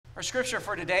Our scripture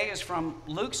for today is from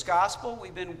Luke's Gospel.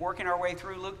 We've been working our way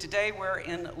through Luke today. We're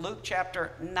in Luke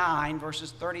chapter 9,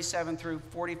 verses 37 through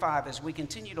 45, as we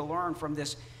continue to learn from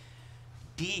this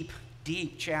deep,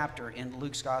 deep chapter in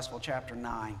Luke's Gospel, chapter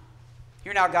 9.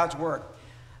 Hear now God's word.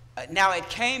 Now it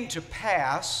came to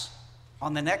pass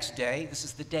on the next day, this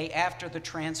is the day after the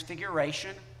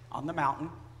transfiguration on the mountain.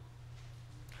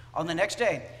 On the next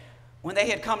day, when they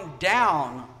had come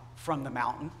down from the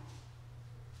mountain,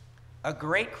 a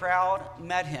great crowd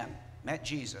met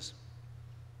Jesus.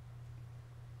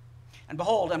 And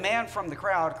behold, a man from the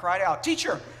crowd cried out,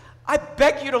 "Teacher, I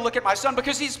beg you to look at my son,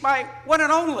 because he's my one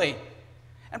and only.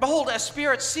 And behold, a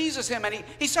spirit seizes him, and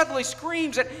he suddenly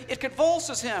screams, and it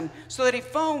convulses him, so that he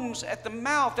foams at the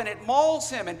mouth, and it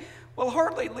mauls him, and will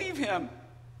hardly leave him.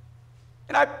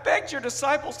 And I begged your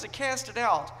disciples to cast it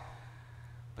out,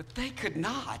 but they could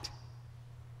not."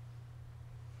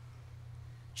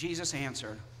 Jesus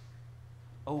answered,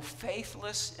 "O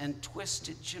faithless and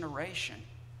twisted generation,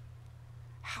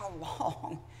 how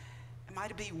long am I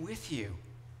to be with you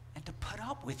and to put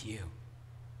up with you?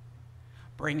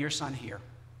 Bring your son here."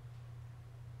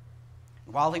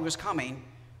 While he was coming,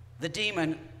 the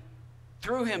demon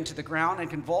threw him to the ground and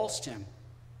convulsed him.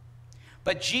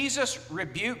 But Jesus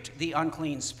rebuked the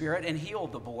unclean spirit and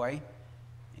healed the boy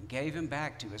and gave him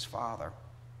back to his father.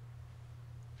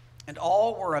 And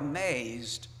all were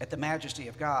amazed at the majesty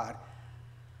of God.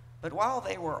 But while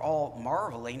they were all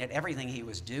marveling at everything he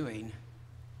was doing,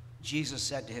 Jesus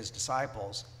said to his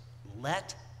disciples,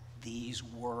 "Let these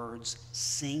words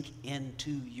sink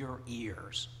into your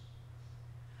ears.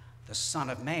 The Son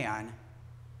of Man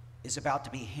is about to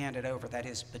be handed over," that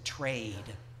is,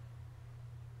 betrayed,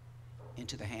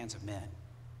 "into the hands of men."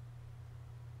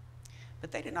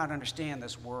 But they did not understand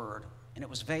this word, and it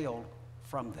was veiled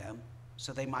from them,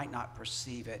 so they might not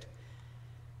perceive it.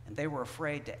 And they were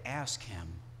afraid to ask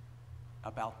him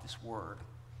about this word.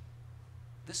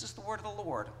 This is the word of the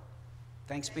Lord.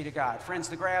 Thanks be to God. Friends,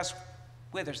 the grass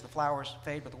withers, the flowers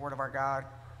fade, but the word of our God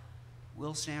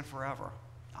will stand forever.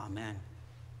 Amen.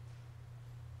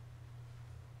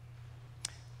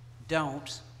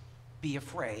 Don't be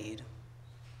afraid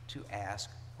to ask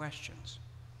questions.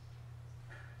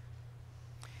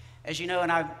 As you know,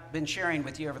 and I've been sharing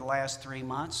with you over the last 3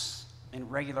 months, in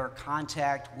regular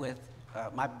contact with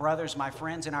my brothers, my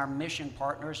friends, and our mission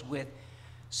partners with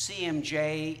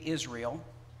CMJ Israel.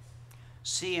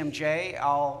 CMJ,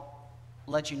 I'll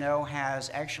let you know, has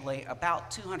actually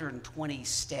about 220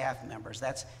 staff members.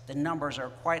 The numbers are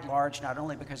quite large, not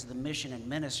only because of the mission and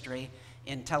ministry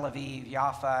in Tel Aviv,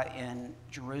 Jaffa, in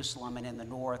Jerusalem, and in the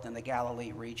north and the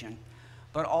Galilee region,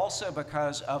 but also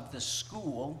because of the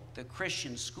school, the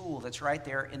Christian school that's right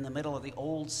there in the middle of the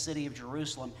old city of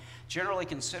Jerusalem, generally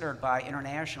considered by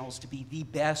internationals to be the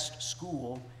best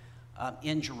school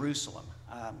in Jerusalem.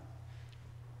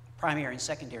 Primary and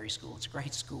secondary school. It's a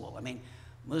great school. I mean,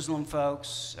 Muslim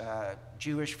folks,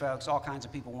 Jewish folks, all kinds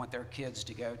of people want their kids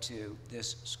to go to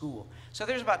this school. So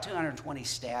there's about 220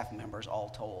 staff members all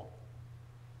told.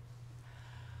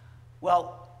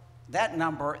 Well, that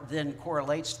number then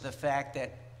correlates to the fact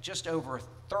that just over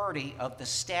 30 of the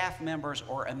staff members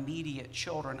or immediate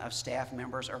children of staff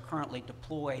members are currently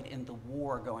deployed in the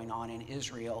war going on in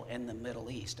Israel and the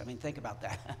Middle East. I mean, think about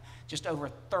that. Just over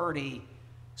 30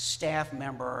 staff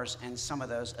members and some of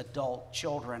those adult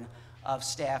children of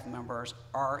staff members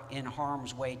are in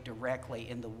harm's way directly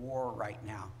in the war right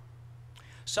now.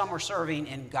 Some are serving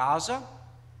in Gaza.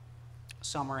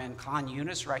 Some are in Khan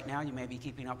Yunis right now. You may be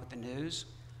keeping up with the news.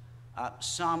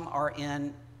 Some are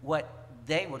in what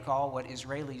they would call, what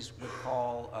Israelis would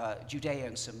call Judea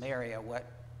and Samaria, what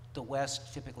the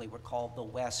West typically would call the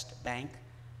West Bank.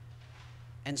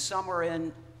 And some are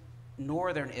in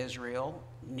northern Israel,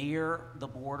 near the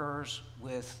borders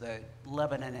with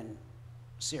Lebanon and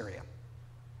Syria.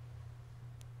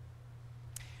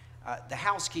 The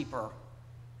housekeeper,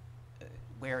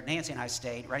 where Nancy and I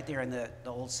stayed, right there in the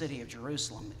old city of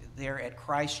Jerusalem, there at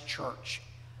Christ Church,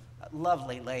 a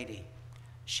lovely lady.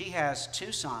 She has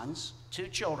 2 sons, 2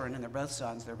 children, and they're both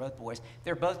sons, they're both boys.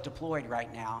 They're both deployed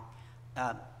right now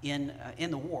in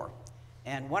the war.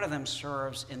 And one of them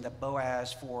serves in the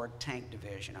Boaz Ford Tank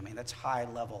Division. I mean, that's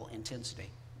high-level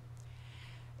intensity.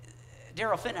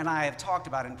 Daryl Fenton and I have talked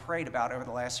about and prayed about over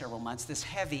the last several months this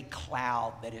heavy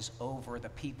cloud that is over the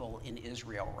people in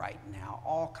Israel right now.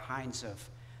 All kinds of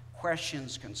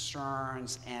questions,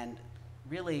 concerns, and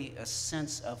really a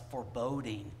sense of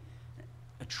foreboding,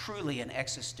 truly an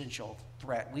existential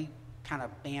threat. We kind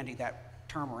of bandy that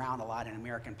term around a lot in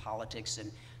American politics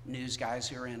and news guys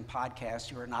who are in podcasts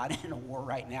who are not in a war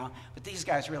right now, but these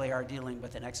guys really are dealing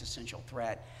with an existential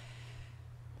threat.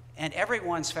 And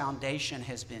everyone's foundation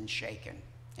has been shaken.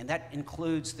 And that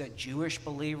includes the Jewish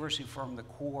believers who form the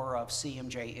core of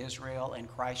CMJ Israel and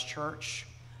Christ Church.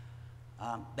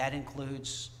 That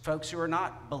includes folks who are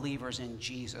not believers in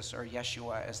Jesus or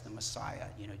Yeshua as the Messiah.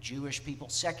 You know, Jewish people,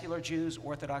 secular Jews,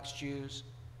 Orthodox Jews,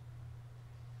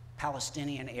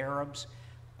 Palestinian Arabs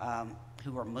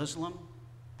who are Muslim,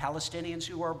 Palestinians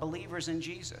who are believers in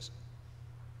Jesus.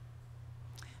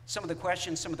 Some of the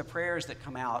questions, some of the prayers that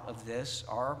come out of this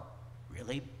are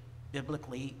really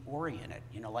biblically oriented,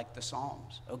 you know, like the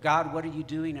Psalms. Oh God, what are you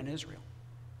doing in Israel?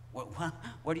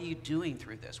 What are you doing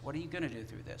through this? What are you going to do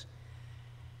through this?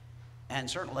 And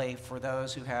certainly for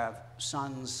those who have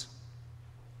sons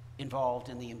involved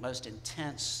in the most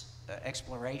intense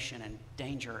exploration and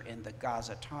danger in the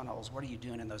Gaza tunnels, what are you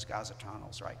doing in those Gaza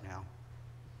tunnels right now?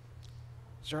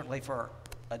 Certainly for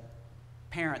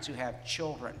parents who have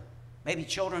children, maybe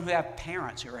children who have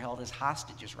parents who are held as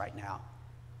hostages right now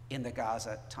in the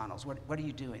Gaza tunnels. What are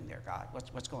you doing there, God?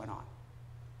 What's going on?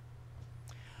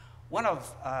 One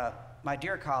of my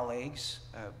dear colleagues,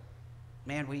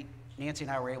 Nancy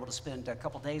and I were able to spend a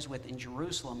couple days with in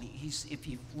Jerusalem. If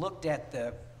you've looked at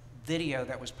the video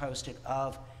that was posted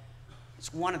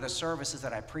it's one of the services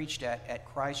that I preached at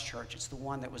Christ Church. It's the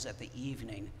one that was at the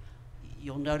evening.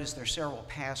 You'll notice there's several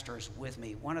pastors with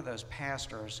me. One of those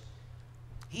pastors,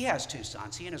 he has two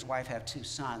sons. He and his wife have two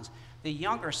sons. The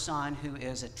younger son, who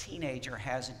is a teenager,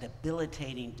 has a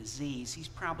debilitating disease. He's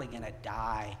probably going to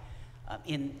die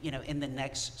in the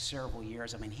next several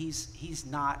years. I mean, he's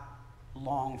not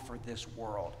long for this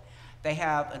world. They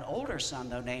have an older son,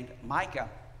 though, named Micah,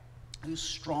 who's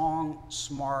strong,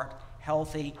 smart,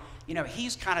 healthy. You know,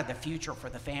 he's kind of the future for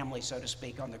the family, so to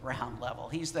speak, on the ground level.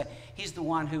 He's the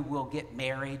one who will get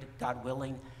married, God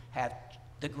willing, have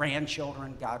the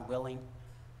grandchildren, God willing.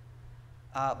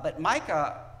 But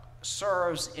Micah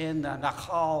serves in the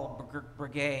Nahal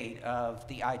Brigade of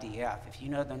the IDF. If you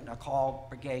know the Nahal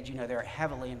Brigade, you know they're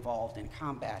heavily involved in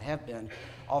combat, have been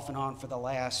off and on for the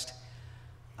last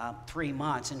 3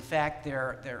 months. In fact,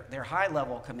 their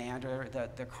high-level commander,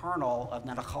 the colonel of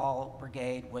the Nahal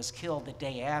Brigade, was killed the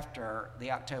day after the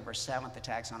October 7th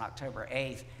attacks on October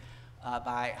 8th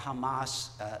by Hamas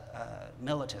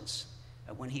militants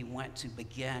when he went to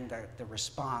begin the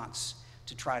response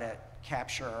to try to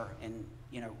capture and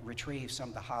retrieve some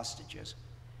of the hostages.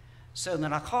 So the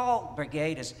Nahal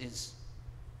Brigade is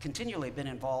continually been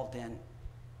involved in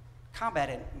combat,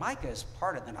 and Micah is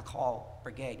part of the Nahal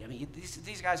Brigade. I mean,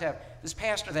 these guys have, this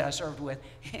pastor that I served with,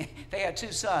 they had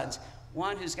two sons,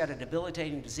 one who's got a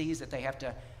debilitating disease that they have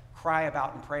to cry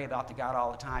about and pray about to God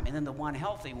all the time, and then the one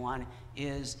healthy one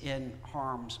is in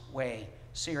harm's way,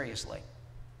 seriously.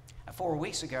 4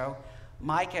 weeks ago,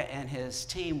 Micah and his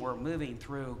team were moving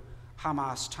through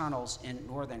Hamas tunnels in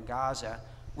northern Gaza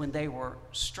when they were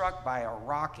struck by a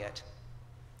rocket,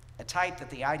 a type that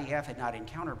the IDF had not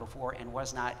encountered before and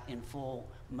was not in full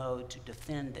mode to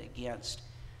defend against.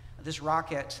 This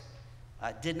rocket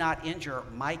did not injure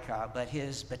Micah, but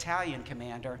his battalion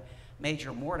commander,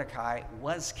 Major Mordecai,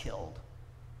 was killed,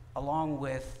 along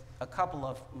with a couple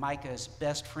of Micah's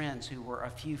best friends who were a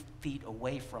few feet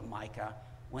away from Micah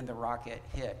when the rocket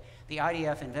hit. The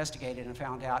IDF investigated and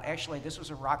found out, actually, this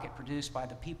was a rocket produced by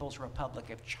the People's Republic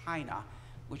of China,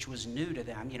 which was new to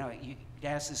them. You know, you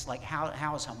ask this, like,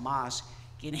 how is Hamas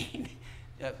getting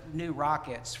new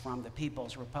rockets from the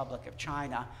People's Republic of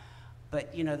China?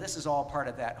 But, you know, this is all part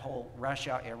of that whole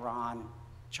Russia, Iran,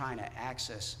 China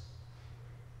axis.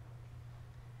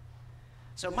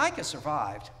 So Micah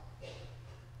survived.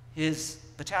 His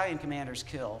battalion commander's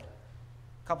killed.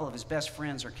 A couple of his best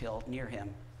friends are killed near him.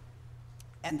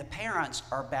 And the parents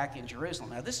are back in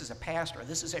Jerusalem. Now, this is a pastor.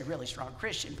 This is a really strong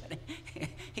Christian, but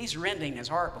he's rending his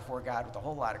heart before God with a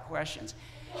whole lot of questions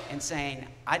and saying,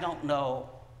 I don't know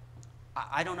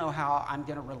how I'm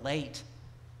going to relate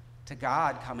to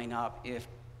God coming up if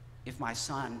my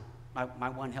son, my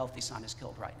one healthy son, is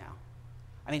killed right now.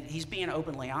 I mean, he's being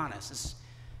openly honest.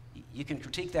 You can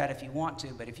critique that if you want to,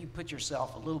 but if you put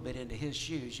yourself a little bit into his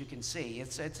shoes, you can see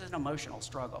it's an emotional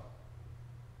struggle.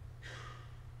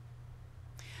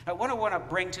 Now, what I want to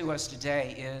bring to us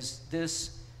today is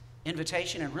this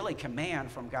invitation and really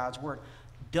command from God's Word.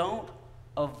 Don't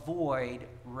avoid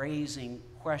raising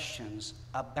questions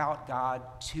about God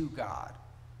to God.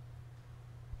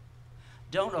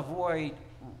 Don't avoid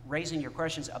raising your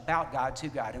questions about God to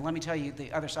God. And let me tell you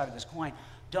the other side of this coin.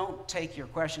 Don't take your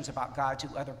questions about God to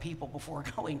other people before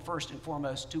going first and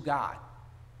foremost to God.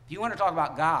 If you want to talk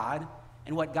about God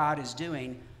and what God is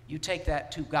doing, you take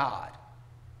that to God.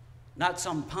 Not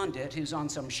some pundit who's on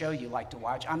some show you like to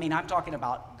watch. I mean, I'm talking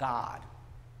about God.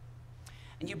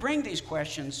 And you bring these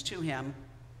questions to him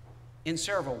in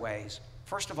several ways.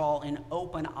 First of all, in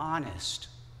open, honest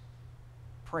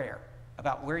prayer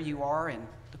about where you are and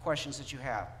the questions that you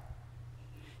have.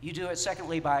 You do it,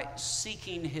 secondly, by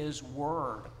seeking His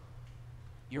Word.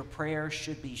 Your prayer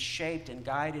should be shaped and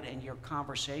guided, and your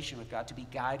conversation with God to be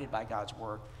guided by God's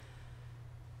Word.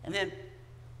 And then,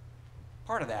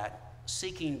 part of that,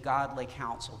 seeking godly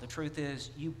counsel. The truth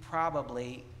is, you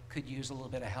probably could use a little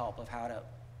bit of help of how to,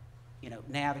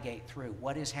 navigate through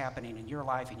what is happening in your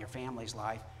life, in your family's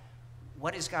life.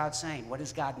 What is God saying? What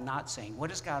is God not saying?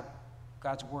 What does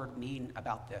God's Word mean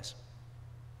about this?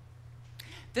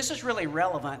 This is really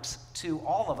relevant to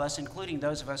all of us, including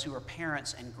those of us who are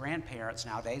parents and grandparents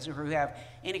nowadays, or who have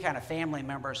any kind of family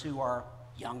members who are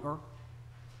younger.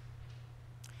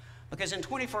 Because in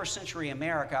 21st century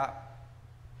America,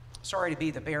 sorry to be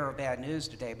the bearer of bad news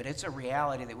today, but it's a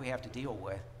reality that we have to deal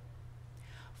with.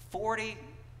 40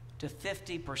 to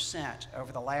 50%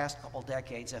 over the last couple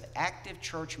decades of active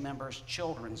church members'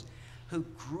 children who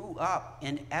grew up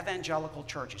in evangelical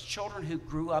churches, children who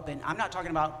grew up in, I'm not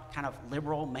talking about kind of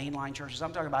liberal mainline churches,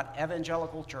 I'm talking about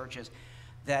evangelical churches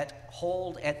that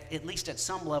hold at least at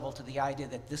some level to the idea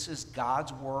that this is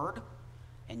God's Word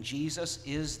and Jesus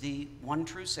is the one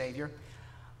true Savior.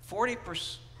 40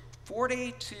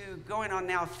 to going on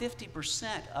now 50%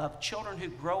 of children who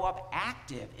grow up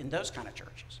active in those kind of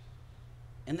churches,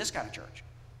 in this kind of church,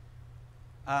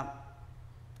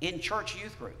 in church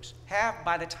youth groups, have,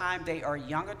 by the time they are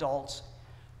young adults,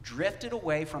 drifted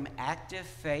away from active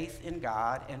faith in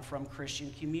God and from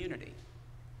Christian community,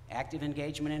 active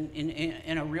engagement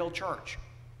in a real church.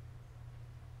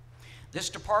 This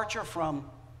departure from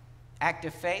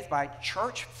active faith by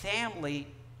church family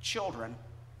children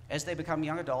as they become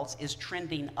young adults is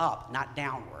trending up, not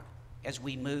downward, as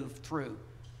we move through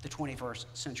the 21st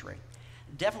century.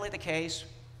 Definitely the case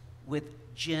with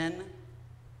Gen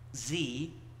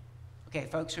Z. Okay,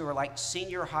 folks who are like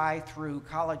senior high through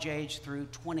college age through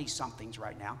 20-somethings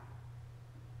right now.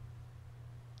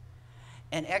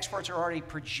 And experts are already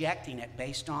projecting it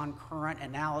based on current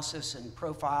analysis and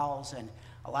profiles and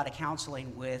a lot of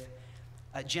counseling with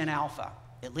Gen Alpha,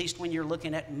 at least when you're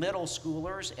looking at middle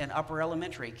schoolers and upper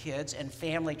elementary kids and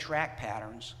family track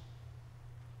patterns.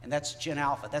 And that's Gen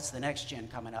Alpha. That's the next gen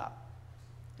coming up.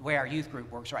 The way our youth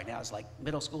group works right now is like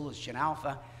middle school is Gen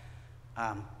Alpha.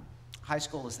 High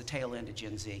school is the tail end of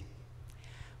Gen Z.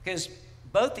 Because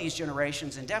both these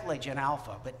generations, and definitely Gen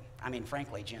Alpha, but I mean,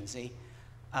 frankly, Gen Z,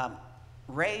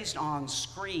 raised on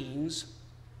screens,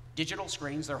 digital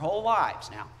screens, their whole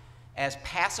lives now, as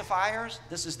pacifiers.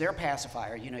 This is their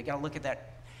pacifier. You got to look at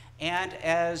that. And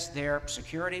as their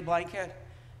security blanket,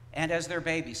 and as their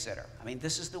babysitter. I mean,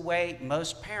 this is the way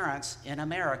most parents in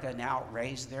America now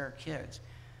raise their kids,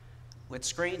 with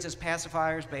screens as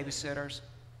pacifiers, babysitters,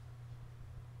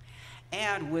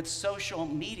 and with social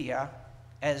media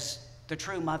as the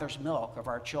true mother's milk of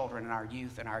our children and our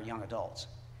youth and our young adults.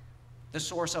 The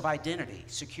source of identity,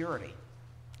 security,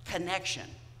 connection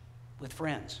with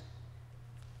friends.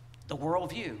 The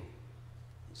worldview.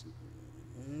 It's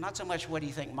not so much what do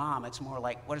you think, Mom, it's more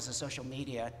like what does the social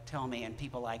media tell me and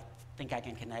people I think I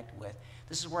can connect with.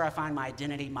 This is where I find my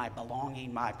identity, my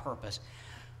belonging, my purpose.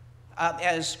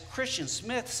 As Christian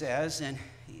Smith says, and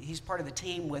he's part of the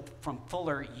team from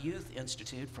Fuller Youth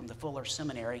Institute, from the Fuller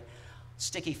Seminary,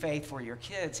 Sticky Faith for Your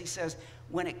Kids. He says,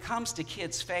 when it comes to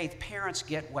kids' faith, parents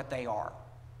get what they are.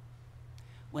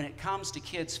 When it comes to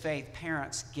kids' faith,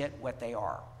 parents get what they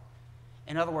are.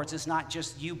 In other words, it's not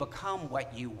just you become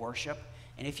what you worship.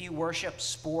 And if you worship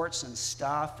sports and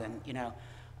stuff and,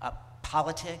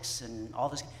 politics and all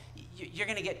this, you're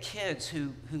going to get kids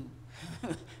who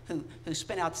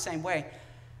spin out the same way.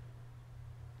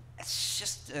 It's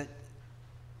just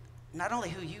not only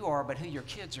who you are, but who your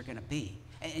kids are going to be.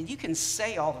 And you can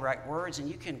say all the right words, and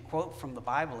you can quote from the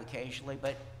Bible occasionally,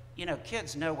 but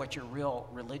kids know what your real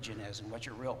religion is and what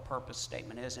your real purpose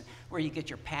statement is and where you get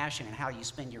your passion and how you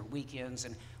spend your weekends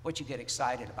and what you get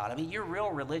excited about. I mean, your real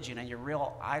religion and your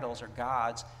real idols or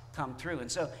gods come through.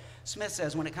 And so Smith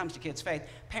says when it comes to kids' faith,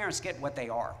 parents get what they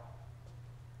are.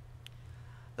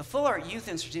 The Fuller Youth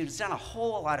Institute has done a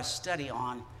whole lot of study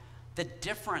on the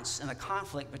difference and the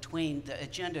conflict between the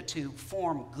agenda to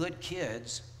form good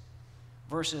kids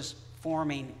versus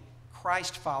forming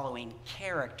Christ-following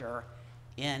character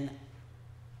in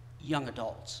young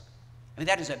adults. I mean,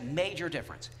 that is a major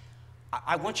difference.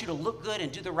 I want you to look good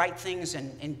and do the right things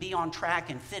and be on track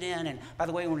and fit in. And by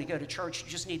the way, when we go to church, you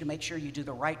just need to make sure you do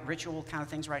the right ritual kind of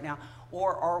things right now.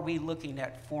 Or are we looking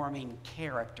at forming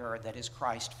character that is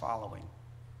Christ-following,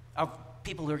 of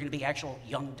people who are going to be actual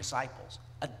young disciples,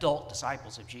 adult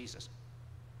disciples of Jesus?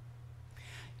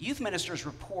 Youth ministers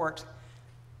report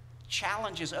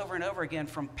challenges over and over again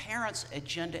from parents'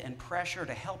 agenda and pressure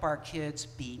to help our kids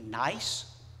be nice,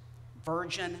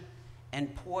 virgin,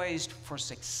 and poised for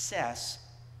success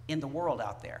in the world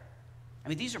out there. I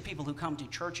mean, these are people who come to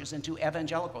churches and to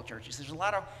evangelical churches. There's a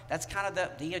lot of, that's kind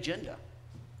of the agenda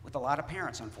with a lot of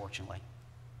parents, unfortunately.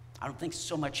 I don't think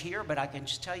so much here, but I can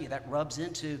just tell you that rubs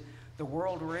into the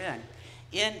world we're in.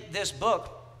 In this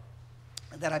book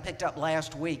that I picked up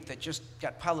last week that just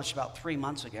got published about 3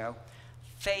 months ago,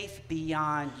 Faith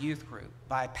Beyond Youth Group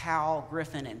by Powell,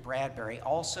 Griffin, and Bradbury,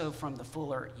 also from the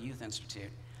Fuller Youth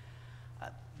Institute.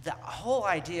 The whole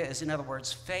idea is, in other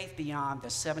words, faith beyond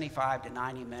the 75 to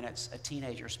 90 minutes a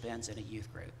teenager spends in a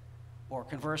youth group. Or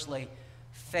conversely,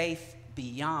 faith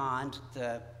beyond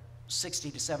the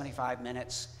 60 to 75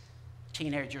 minutes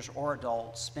teenagers or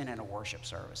adults spend in a worship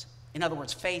service. In other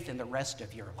words, faith in the rest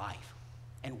of your life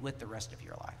and with the rest of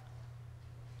your life.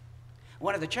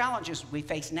 One of the challenges we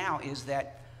face now is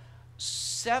that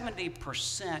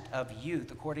 70% of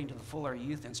youth, according to the Fuller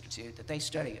Youth Institute that they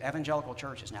study, evangelical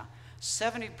churches now,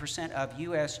 70% of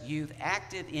U.S. youth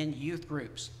active in youth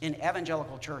groups in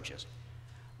evangelical churches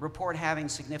report having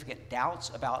significant doubts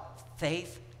about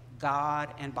faith, God,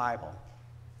 and Bible.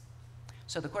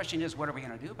 So the question is, what are we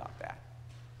going to do about that?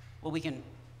 Well, we can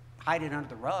hide it under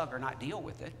the rug or not deal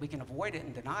with it. We can avoid it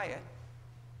and deny it.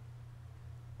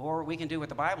 Or we can do what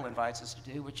the Bible invites us to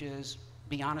do, which is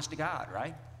be honest to God,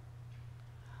 right?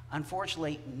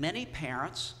 Unfortunately, many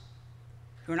parents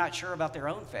who are not sure about their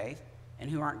own faith and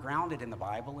who aren't grounded in the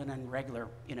Bible and in regular,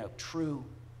 true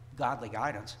godly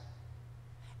guidance,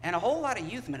 and a whole lot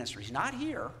of youth ministries, not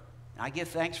here. And I give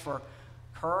thanks for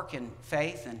Kirk and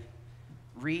Faith and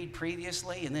Reed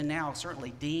previously, and then now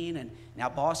certainly Dean, and now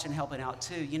Boston helping out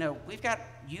too. We've got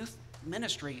youth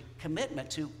ministry commitment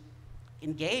to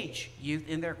engage youth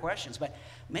in their questions, but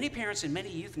many parents in many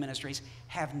youth ministries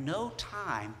have no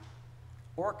time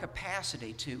or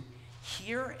capacity to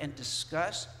hear and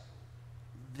discuss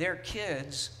their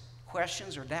kids'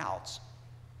 questions or doubts,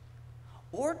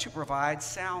 or to provide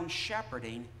sound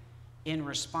shepherding in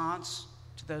response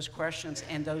to those questions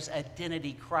and those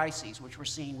identity crises, which we're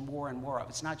seeing more and more of.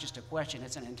 It's not just a question,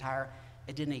 it's an entire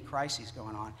identity crisis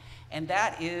going on. And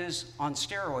that is on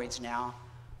steroids now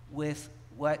with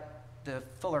what the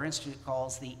Fuller Institute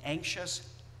calls the anxious,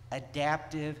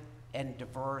 adaptive, and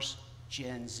diverse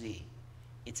Gen Z.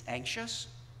 It's anxious,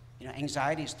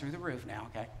 anxiety is through the roof now,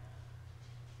 okay?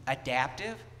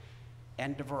 Adaptive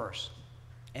and diverse.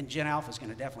 And Gen Alpha is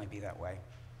going to definitely be that way.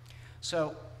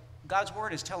 So God's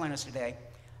Word is telling us today,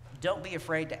 don't be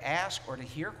afraid to ask or to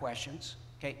hear questions.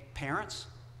 Okay, parents,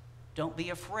 don't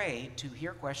be afraid to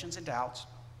hear questions and doubts.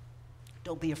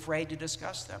 Don't be afraid to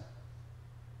discuss them.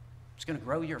 It's going to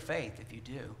grow your faith if you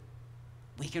do.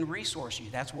 We can resource you.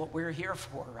 That's what we're here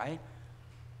for, right?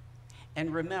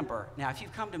 And remember, now if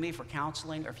you've come to me for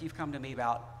counseling or if you've come to me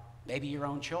about maybe your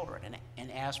own children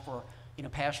and ask for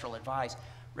pastoral advice,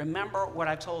 remember what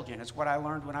I've told you, and it's what I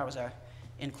learned when I was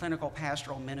in clinical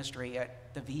pastoral ministry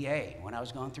at the VA when I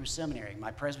was going through seminary.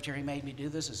 My presbytery made me do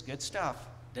this. It's good stuff.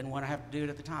 Didn't want to have to do it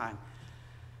at the time.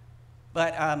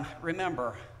 But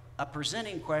remember, a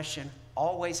presenting question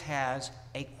always has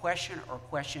a question or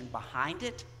question behind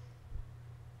it,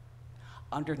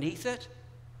 underneath it,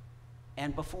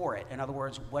 and before it. In other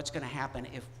words, what's going to happen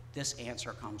if this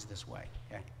answer comes this way,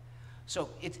 okay? So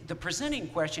the presenting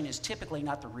question is typically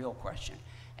not the real question.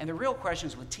 And the real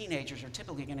questions with teenagers are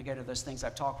typically going to go to those things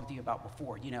I've talked with you about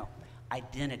before,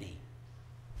 identity,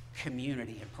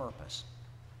 community, and purpose.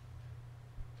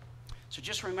 So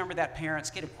just remember that, parents,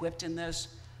 get equipped in this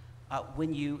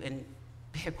and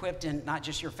be equipped in not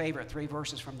just your favorite 3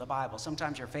 verses from the Bible.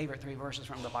 Sometimes your favorite 3 verses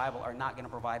from the Bible are not going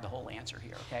to provide the whole answer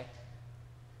here, okay?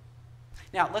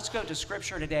 Now, let's go to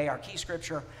Scripture today, our key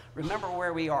Scripture. Remember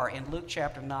where we are in Luke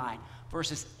chapter 9,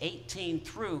 verses 18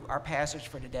 through our passage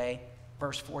for today,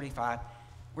 verse 45.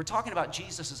 We're talking about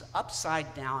Jesus'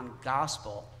 upside-down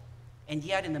gospel, and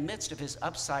yet in the midst of his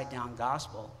upside-down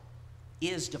gospel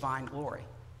is divine glory.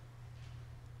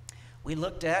 We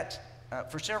looked at,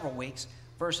 for several weeks,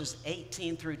 verses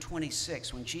 18 through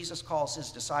 26, when Jesus calls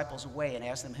his disciples away and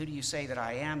asks them, "Who do you say that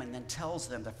I am?" and then tells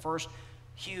them the first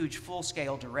huge,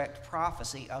 full-scale, direct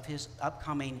prophecy of his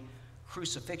upcoming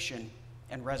crucifixion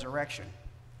and resurrection.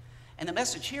 And the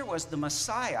message here was the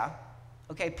Messiah.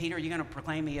 Okay, Peter, you're going to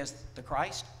proclaim me as the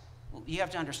Christ? Well, you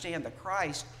have to understand the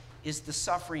Christ is the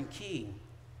suffering king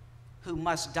who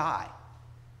must die.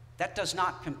 That does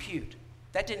not compute.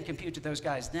 That didn't compute to those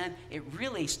guys then. It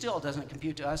really still doesn't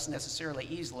compute to us necessarily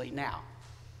easily now.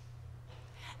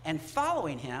 And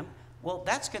following him Well,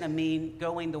 that's going to mean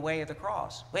going the way of the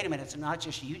cross. Wait a minute, it's not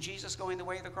just you, Jesus, going the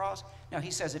way of the cross? No, he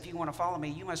says, if you want to follow me,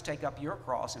 you must take up your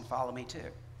cross and follow me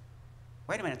too.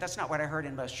 Wait a minute, that's not what I heard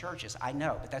in most churches. I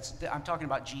know, but I'm talking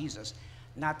about Jesus,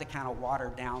 not the kind of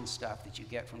watered down stuff that you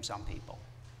get from some people.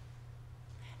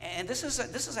 And this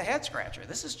is a head scratcher.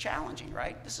 This is challenging,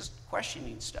 right? This is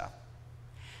questioning stuff.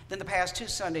 Then the past 2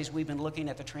 Sundays, we've been looking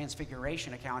at the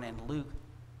Transfiguration account in Luke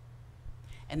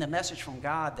and the message from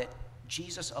God that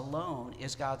Jesus alone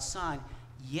is God's Son,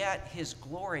 yet his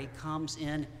glory comes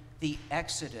in the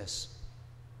Exodus,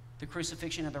 the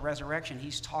crucifixion and the resurrection.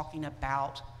 He's talking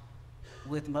about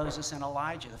with Moses and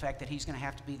Elijah, the fact that he's going to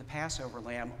have to be the Passover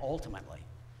lamb ultimately.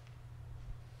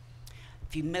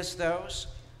 If you missed those,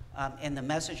 and the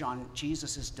message on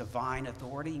Jesus' divine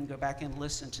authority, you can go back and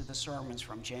listen to the sermons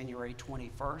from January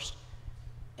 21st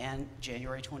and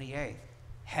January 28th.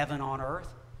 Heaven on earth,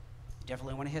 you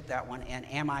definitely want to hit that one. And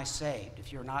am I saved?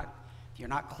 If you're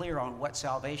not clear on what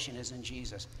salvation is in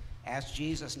Jesus, ask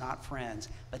Jesus, not friends.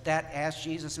 But that ask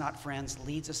Jesus, not friends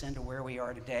leads us into where we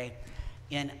are today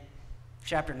in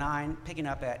chapter 9, picking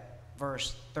up at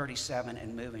verse 37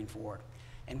 and moving forward.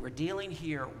 And we're dealing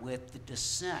here with the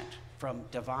descent from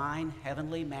divine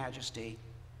heavenly majesty,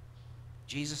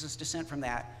 Jesus' descent from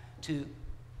that, to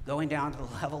going down to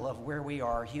the level of where we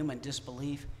are, human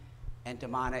disbelief and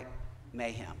demonic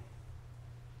mayhem.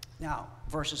 Now,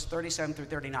 verses 37 through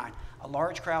 39. A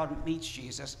large crowd meets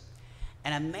Jesus,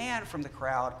 and a man from the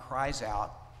crowd cries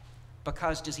out,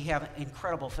 because does he have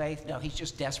incredible faith? No, he's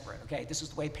just desperate, okay? This is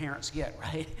the way parents get,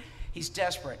 right? He's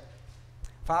desperate.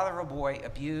 Father of a boy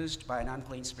abused by an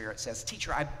unclean spirit says,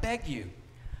 "Teacher, I beg you,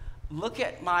 look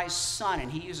at my son."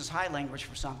 And he uses high language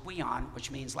for son, "weon,"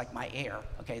 which means like my heir.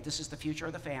 Okay, this is the future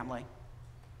of the family.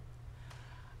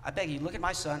 "I beg you, look at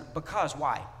my son, because,"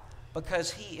 why?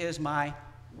 "Because he is my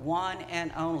one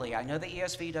and only." I know the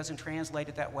ESV doesn't translate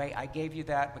it that way. I gave you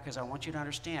that because I want you to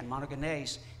understand.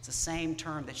 Monogenes, it's the same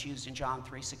term that's used in John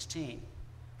 3:16.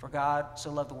 For God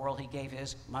so loved the world, he gave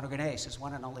his monogenes, his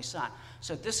one and only son.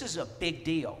 So this is a big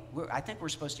deal. I think we're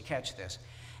supposed to catch this.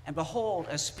 "And behold,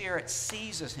 a spirit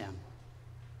seizes him."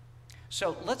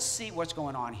 So let's see what's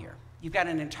going on here. You've got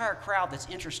an entire crowd that's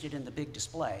interested in the big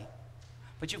display,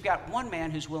 but you've got one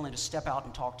man who's willing to step out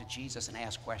and talk to Jesus and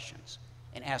ask questions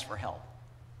and ask for help.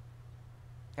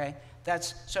 Okay?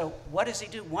 So what does he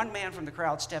do? One man from the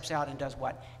crowd steps out and does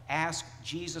what? Ask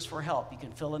Jesus for help. You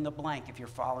can fill in the blank if you're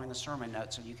following the sermon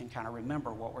notes so you can kind of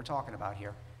remember what we're talking about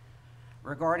here.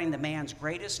 Regarding the man's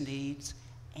greatest needs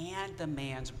and the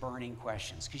man's burning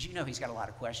questions. Because you know he's got a lot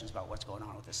of questions about what's going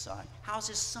on with his son. How's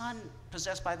his son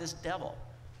possessed by this devil,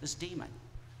 this demon?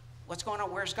 What's going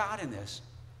on? Where's God in this?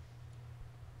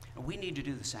 And we need to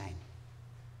do the same.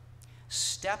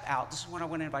 Step out. This is what I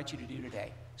want to invite you to do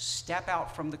today. Step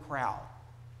out from the crowd.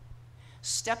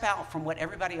 Step out from what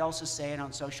everybody else is saying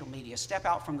on social media. Step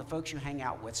out from the folks you hang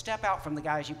out with. Step out from the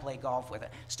guys you play golf with.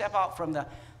 Step out from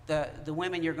the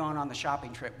women you're going on the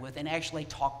shopping trip with and actually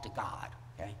talk to God,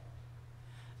 okay?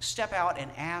 Step out and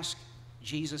ask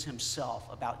Jesus himself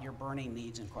about your burning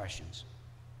needs and questions.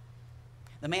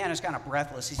 The man is kind of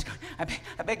breathless. He's going,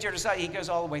 I begged your disciples. He goes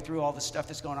all the way through all the stuff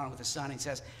that's going on with his son. He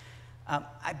says,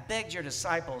 I begged your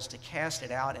disciples to cast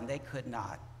it out, and they could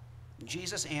not. And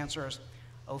Jesus answers,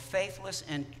 O faithless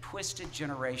and twisted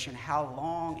generation, how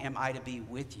long am I to be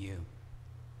with you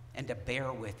and to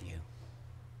bear with you?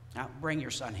 Now, bring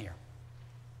your son here.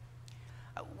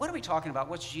 What are we talking about?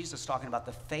 What's Jesus talking about?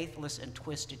 The faithless and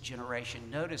twisted generation.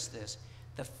 Notice this.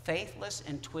 The faithless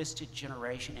and twisted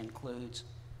generation includes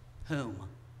whom?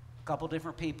 A couple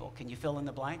different people. Can you fill in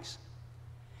the blanks?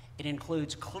 It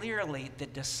includes clearly the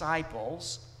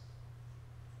disciples,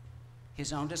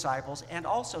 his own disciples, and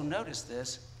also, notice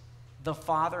this, the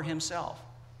Father himself.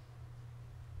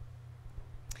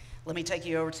 Let me take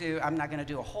you over to, I'm not going to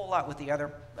do a whole lot with the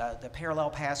other, the parallel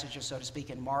passages, so to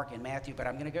speak, in Mark and Matthew, but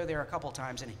I'm going to go there a couple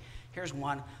times, and here's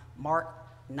one, Mark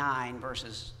 9,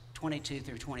 verses 22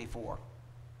 through 24.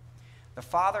 The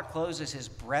Father closes his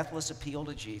breathless appeal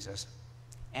to Jesus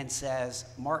and says,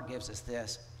 Mark gives us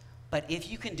this, but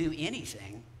if you can do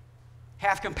anything,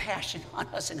 have compassion on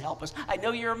us and help us. I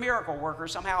know you're a miracle worker.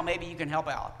 Somehow maybe you can help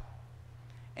out.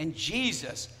 And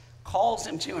Jesus calls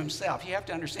him to himself. You have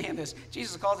to understand this.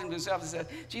 Jesus calls him to himself and said,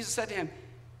 Jesus said to him,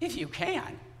 if you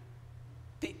can.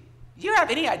 Do you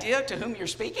have any idea to whom you're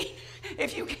speaking?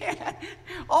 If you can.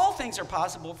 All things are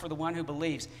possible for the one who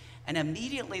believes. And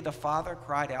immediately the Father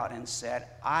cried out and said,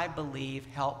 I believe,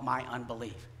 help my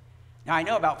unbelief. Now, I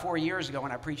know about 4 years ago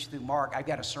when I preached through Mark, I've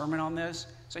got a sermon on this,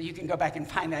 so you can go back and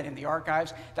find that in the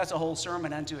archives. That's a whole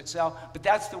sermon unto itself. But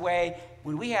that's the way,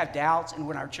 when we have doubts and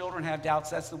when our children have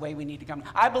doubts, that's the way we need to come.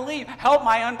 I believe, help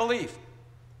my unbelief.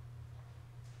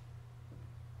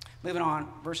 Moving on,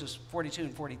 verses 42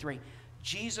 and 43.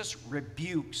 Jesus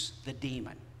rebukes the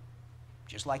demon,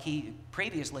 just like he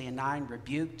previously in 9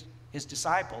 rebuked his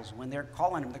disciples when they're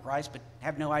calling him the Christ but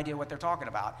have no idea what they're talking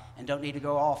about and don't need to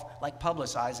go off like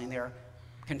publicizing their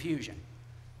confusion.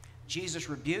 Jesus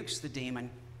rebukes the demon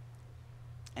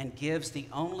and gives the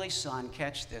only son,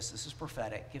 catch this is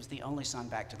prophetic, gives the only son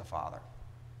back to the Father.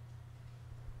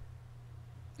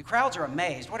 The crowds are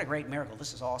amazed. What a great miracle.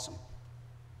 This is awesome.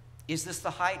 Is this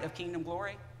the height of kingdom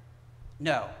glory?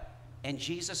 No. And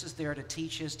Jesus is there to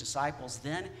teach his disciples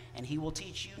then, and he will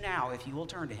teach you now if you will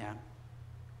turn to him.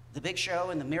 The big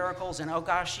show and the miracles and, oh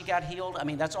gosh, she got healed. I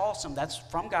mean, that's awesome. That's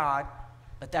from God,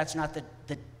 but that's not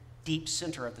the deep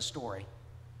center of the story.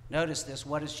 Notice this.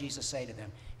 What does Jesus say to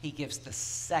them? He gives the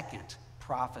second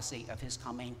prophecy of his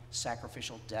coming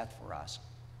sacrificial death for us.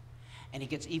 And he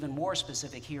gets even more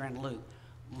specific here in Luke.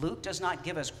 Luke does not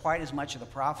give us quite as much of the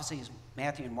prophecy as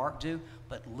Matthew and Mark do,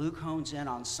 but Luke hones in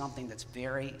on something that's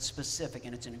very specific,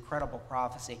 and it's an incredible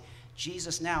prophecy.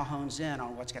 Jesus now hones in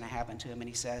on what's going to happen to him, and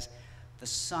he says, the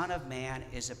Son of Man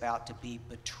is about to be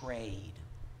betrayed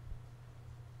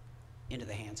into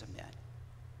the hands of men.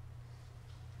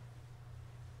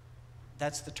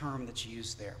 That's the term that's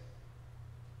used there.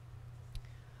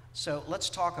 So let's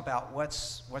talk about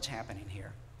what's happening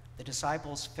here. The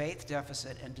disciples' faith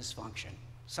deficit and dysfunction.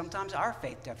 Sometimes our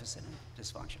faith deficit and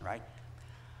dysfunction, right?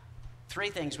 3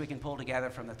 things we can pull together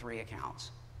from the 3 accounts.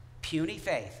 Puny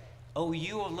faith. Oh,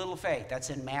 you of little faith. That's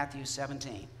in Matthew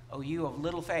 17. Oh, you of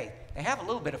little faith. They have a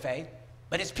little bit of faith,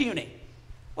 but it's puny.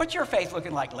 What's your faith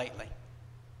looking like lately?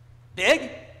 Big?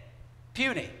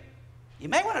 Puny. You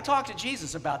may want to talk to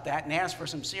Jesus about that and ask for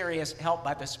some serious help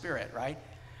by the Spirit, right?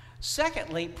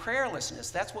 Secondly,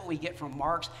 prayerlessness. That's what we get from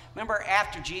Mark's. Remember,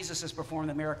 after Jesus has performed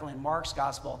the miracle in Mark's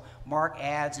gospel, Mark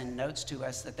adds and notes to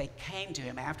us that they came to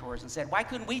him afterwards and said, why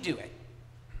couldn't we do it?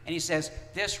 And he says,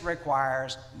 this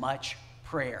requires much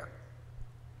prayer.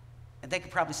 And they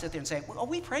could probably sit there and say, well,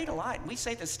 we prayed a lot. We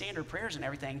say the standard prayers and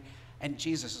everything. And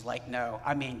Jesus is like, no,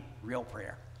 I mean real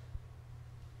prayer.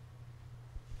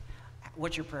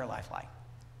 What's your prayer life like?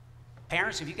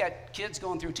 Parents, if you got kids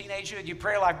going through teenagehood, your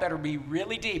prayer life better be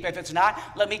really deep. If it's not,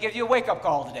 let me give you a wake-up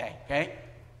call today, okay?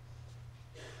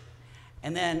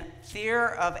 And then fear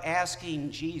of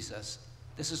asking Jesus.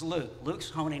 This is Luke. Luke's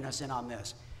honing us in on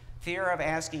this. Fear of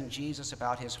asking Jesus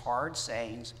about his hard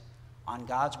sayings on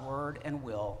God's word and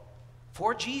will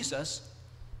for Jesus,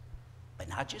 but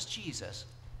not just Jesus,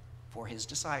 for his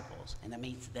disciples. And that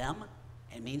means them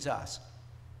and means us.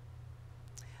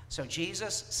 So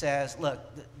Jesus says, look,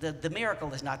 the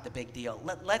miracle is not the big deal.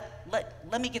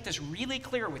 Let me get this really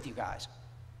clear with you guys.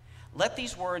 Let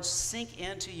these words sink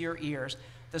into your ears.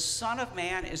 The Son of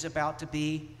Man is about to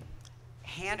be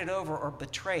handed over or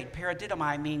betrayed.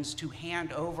 Paradidomai means to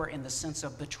hand over in the sense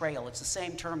of betrayal. It's the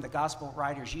same term the gospel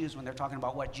writers use when they're talking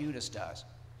about what Judas does.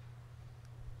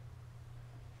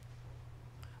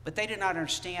 But they did not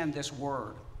understand this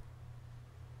word,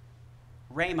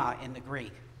 rhema in the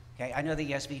Greek. Okay, I know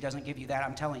the ESV doesn't give you that.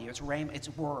 I'm telling you, it's rhema, it's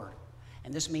word.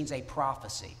 And this means a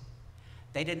prophecy.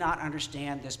 They did not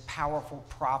understand this powerful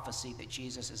prophecy that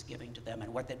Jesus is giving to them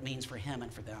and what that means for him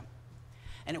and for them.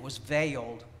 And it was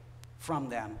veiled from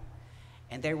them.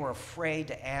 And they were afraid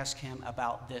to ask him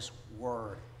about this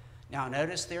word. Now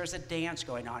notice there's a dance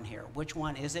going on here. Which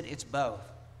one is it? It's both.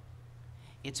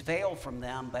 It's veiled from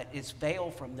them, but it's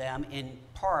veiled from them in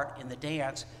part in the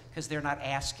dance because they're not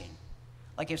asking.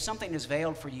 Like if something is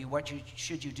veiled for you, what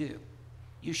should you do?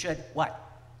 You should what?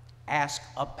 Ask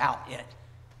about it.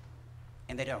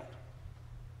 And they don't.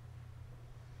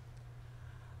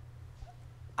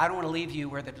 I don't want to leave you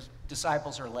where the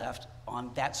disciples are left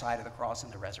on that side of the cross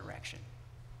and the resurrection.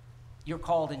 You're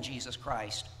called in Jesus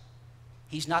Christ.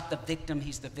 He's not the victim,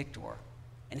 he's the victor.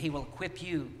 And he will equip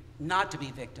you not to be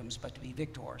victims, but to be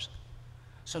victors.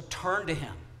 So turn to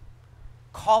him.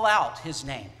 Call out his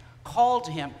name. Call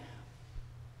to him.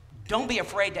 Don't be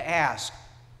afraid to ask.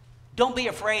 Don't be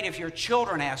afraid if your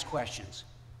children ask questions.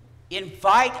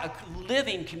 Invite a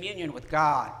living communion with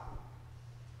God.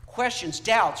 Questions,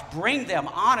 doubts, bring them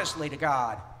honestly to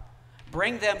God.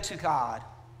 Bring them to God.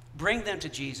 Bring them to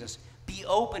Jesus. Be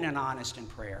open and honest in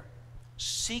prayer.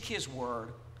 Seek his word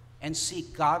and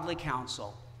seek godly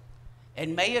counsel.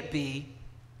 And may it be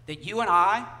that you and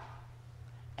I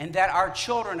and that our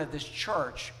children of this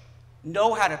church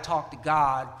know how to talk to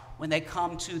God when they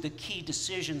come to the key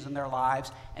decisions in their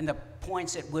lives and the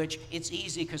points at which it's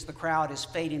easy because the crowd is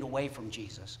fading away from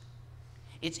Jesus.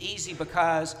 It's easy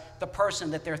because the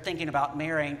person that they're thinking about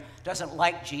marrying doesn't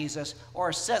like Jesus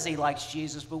or says he likes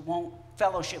Jesus but won't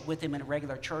fellowship with him in a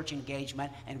regular church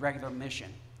engagement and regular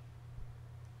mission.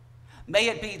 May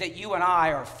it be that you and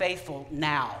I are faithful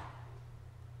now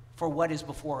for what is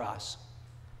before us,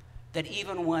 that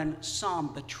even when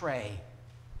some betray,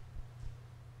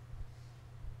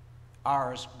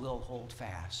 ours will hold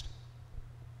fast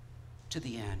to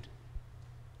the end.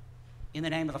 In the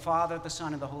name of the Father, the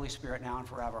Son, and the Holy Spirit, now and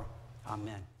forever.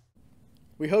 Amen.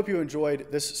 We hope you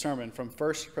enjoyed this sermon from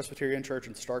First Presbyterian Church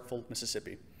in Starkville,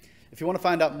 Mississippi. If you want to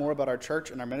find out more about our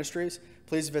church and our ministries,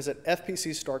 please visit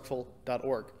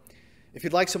fpcstarkville.org. If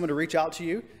you'd like someone to reach out to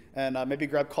you and maybe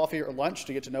grab coffee or lunch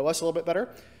to get to know us a little bit better,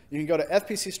 you can go to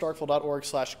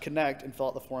fpcstarkville.org/connect and fill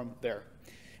out the form there.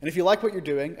 And if you like what you're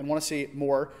doing and want to see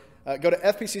more, go to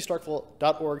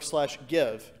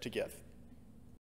fpcstarkville.org/give to give.